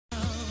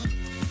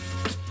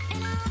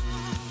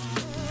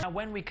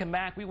when we come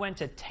back, we went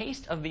to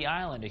Taste of the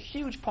Island, a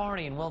huge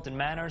party in Wilton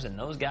Manors, and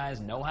those guys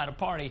know how to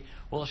party.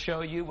 We'll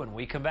show you when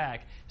we come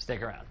back.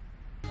 Stick around.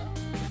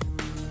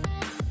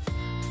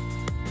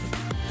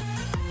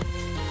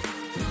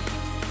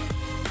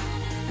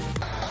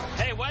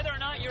 Hey, whether or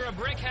not you're a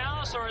brick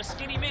house or a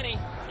skinny mini,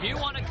 you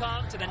want to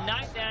come to the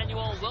 9th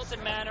annual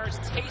Wilton Manors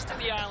Taste of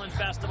the Island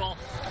Festival.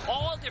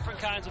 All different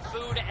kinds of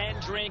food and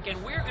drink,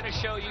 and we're going to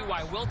show you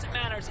why Wilton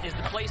Manors is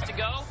the place to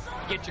go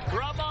to get your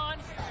grub on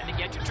and to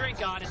get your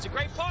drink on. It's a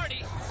great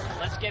party.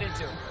 Let's get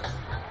into it.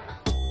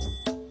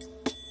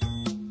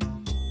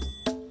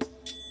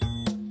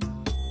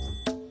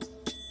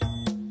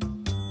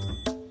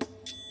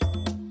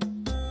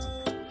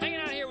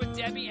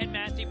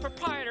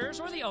 Proprietors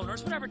or the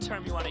owners, whatever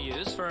term you want to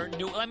use for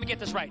let me get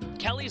this right,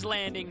 Kelly's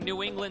Landing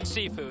New England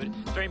Seafood.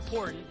 Very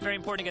important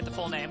to get the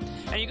full name.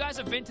 And you guys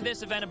have been to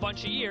this event a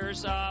bunch of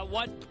years.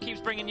 What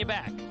keeps bringing you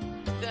back?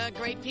 The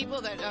great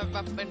people that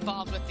are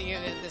involved with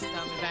this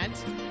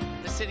event,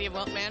 the city of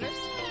Wilton Manors.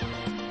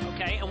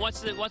 Okay, and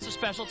what's the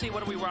specialty?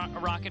 What are we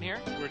rocking here?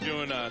 We're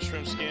doing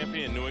shrimp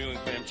scampi and New England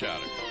clam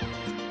chowder.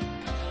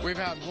 We've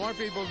had more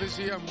people this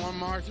year, more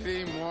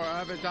marketing, more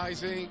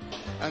advertising,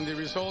 and the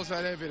results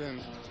are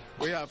evident.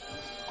 We have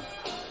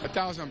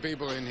 1,000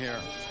 people in here.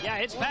 Yeah,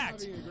 it's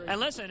packed. And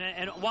listen,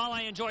 and while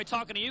I enjoy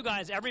talking to you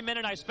guys, every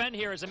minute I spend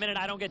here is a minute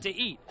I don't get to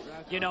eat.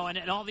 You know, and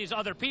all these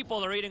other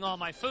people are eating all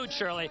my food,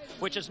 Shirley,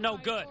 which is no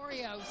good.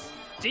 Oreos.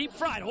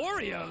 Deep-fried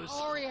Oreos?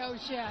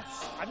 Oreos,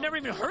 yes. I've never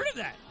even heard of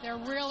that. They're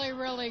really,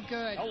 really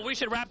good. Oh, we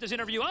should wrap this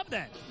interview up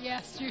then.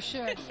 Yes, you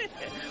should.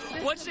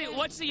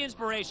 What's the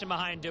inspiration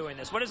behind doing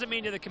this? What does it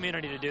mean to the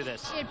community to do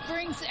this? It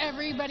brings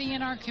everybody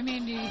in our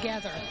community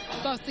together.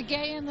 Both the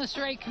gay and the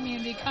straight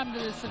community come to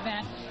this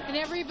event, and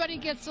everybody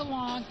gets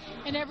along,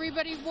 and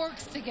everybody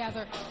works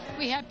together.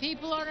 We have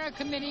people on our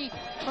committee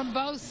from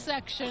both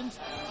sections.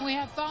 We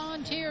have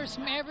volunteers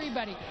from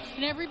everybody,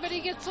 and everybody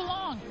gets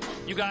along.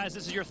 You guys,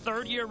 this is your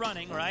 3rd year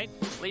running, right?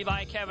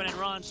 Levi, Kevin, and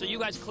Ron, so you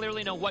guys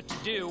clearly know what to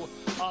do.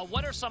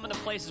 What are some of the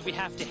places we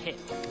have to hit?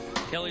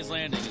 Kelly's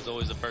Landing is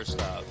always the first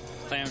stop.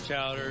 Clam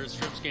chowder,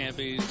 shrimp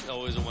scampi,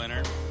 always a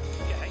winner.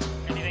 Okay.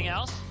 Anything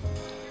else?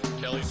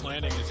 Kelly's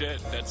Landing is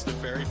it. That's the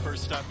very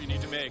first stop you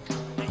need to make.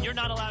 You're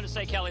not allowed to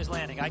say Kelly's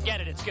Landing. I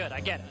get it. It's good. I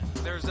get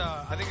it. There's,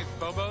 I think it's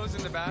Bobo's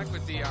in the back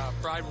with the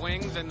fried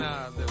wings and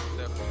the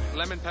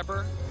lemon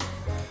pepper.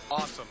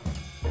 Awesome.